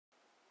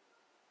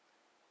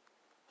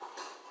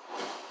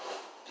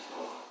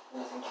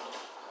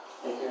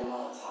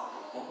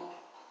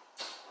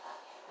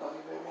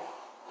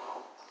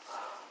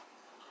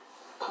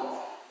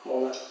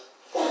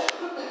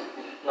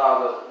No,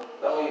 but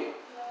let me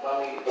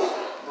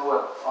do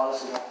it on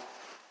this again.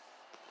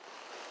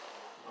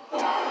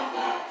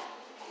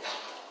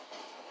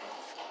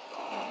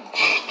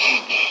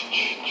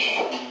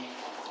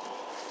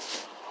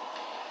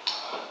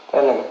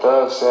 That nigga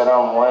Thug said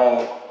I'm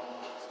lame.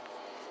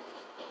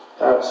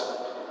 That's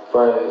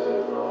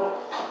crazy, bro.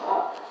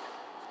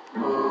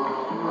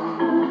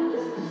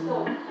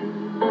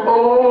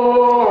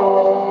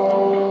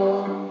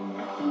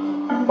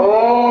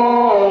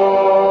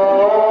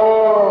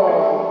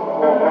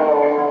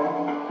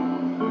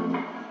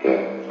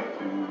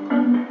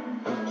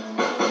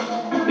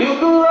 You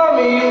can love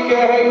me, you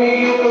can hate me,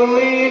 you can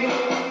leave.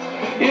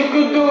 You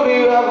can do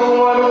whatever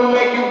wanna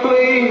make you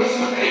please.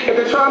 If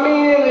they try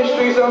me in the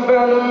streets, I'm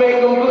bound to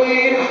make them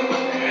bleed.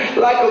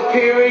 Like a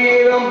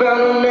period, I'm bound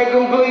to make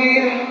them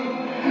bleed.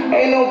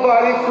 Ain't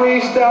nobody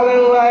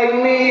freestyling like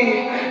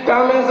me.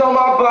 Diamonds on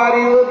my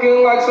body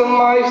looking like some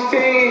iced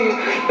tea.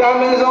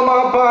 Diamonds on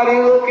my body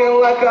looking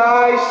like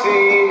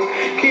icy.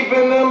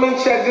 Keeping them in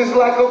check just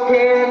like a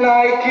pair of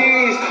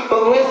Nikes.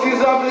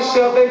 Balenci's off the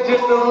shelf, they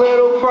just a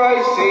little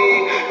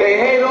pricey. They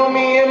hate on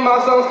me in my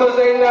songs cause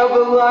they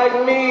never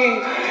liked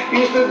me.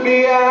 Used to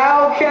be an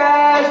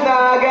outcast,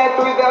 now I got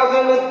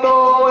 3,000 to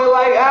throw away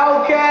like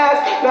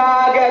outcast. Now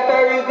I got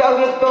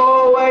 30,000 to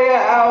throw away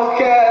an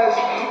outcast.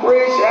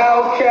 Rich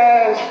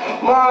outcast,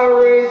 my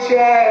rich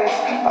ass.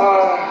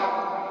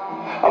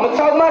 I'ma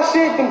talk my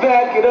shit then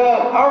back it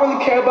up. I don't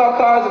really care about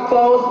cars and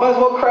clothes, might as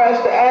well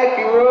crash the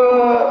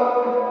Acura.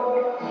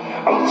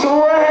 I'm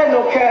too ahead,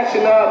 no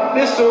catching up.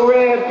 This a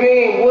red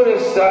beam with a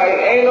sight,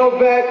 ain't no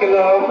backing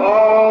up.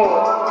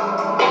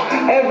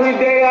 Every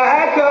day I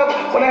act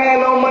up. When I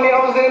had no money, I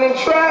was in a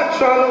trap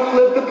trying to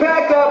flip the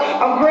pack up.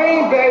 I'm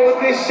Green Bay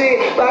with this shit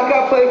like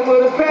I play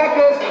for the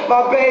Packers.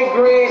 My bae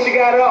green, she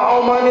got her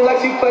own money like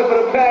she play for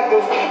the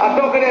Packers. I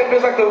dunk in that bitch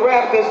like the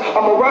Raptors.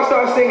 I'm a rock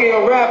star, singing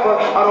a rapper.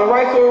 I don't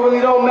write so it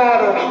really don't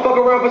matter. Fuck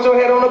around, put your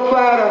head on the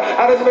platter.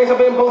 Out of space, I've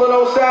been pulling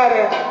on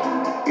Saturn.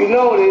 You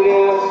know what it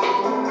is.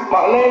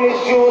 My name is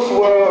Juice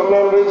WRLD,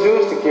 remember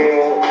Juice the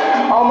Kid.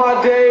 All my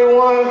day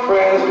one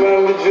friends,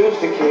 remember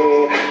Juice the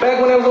Kid. Back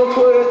when I was on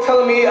Twitter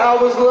telling me I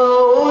was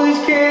low, this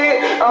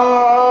kid.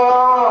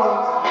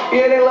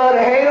 Yeah, they love to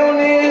hate on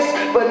this,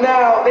 but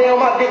now they on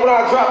my dick when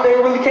I drop, they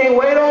really can't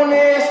wait on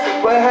this.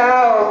 But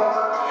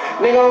how?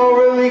 Nigga don't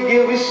really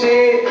give a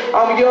shit.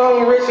 I'm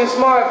young, rich, and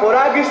smart, but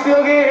I can still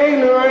get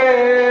ignorant.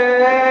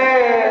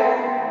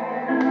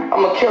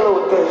 I'm a killer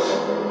with this.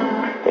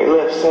 They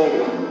lip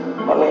syncing.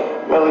 My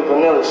name, Melly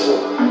Vanilla shit.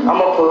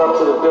 I'ma pull up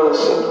to the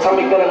dealership.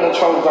 Tommy gun in the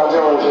trunk, John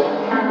shit.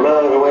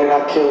 Love the way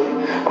that I kill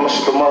it. I'ma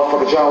shoot the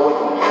motherfucker John with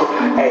him.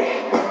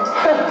 Hey.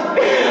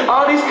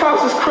 All these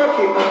cops is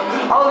crooked.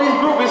 All these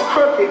groupies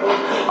crooked.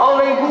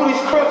 All they booties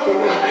crooked.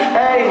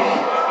 Hey.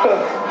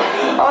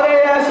 All that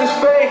ass is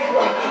fake.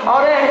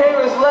 All that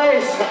hair is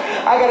lace.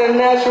 I got a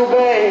natural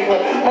babe.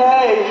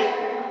 Hey.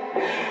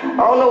 I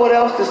don't know what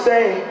else to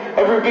say.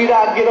 Every beat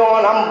I get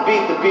on, I'ma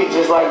beat the beat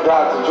just like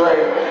Dr. Dre.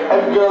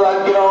 Every girl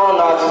I get on,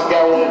 I just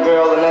got one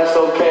girl and that's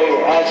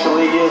okay.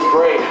 Actually, it's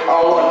great. I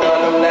don't want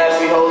none of them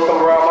nasty hoes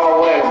come around my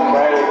way,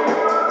 right?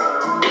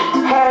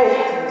 Hey,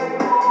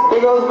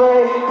 there goes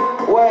babe.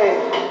 Wait,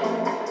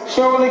 she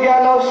don't really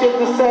got no shit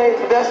to say,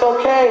 but that's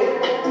okay.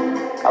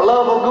 I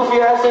love her goofy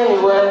ass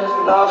anyway.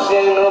 No,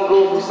 she ain't no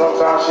goofy.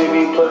 Sometimes she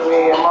be putting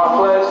me in my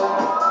place.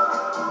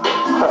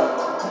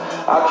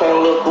 I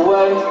can't look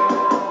away.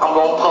 I'm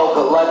gonna poke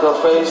her like a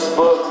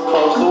Facebook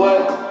post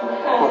away.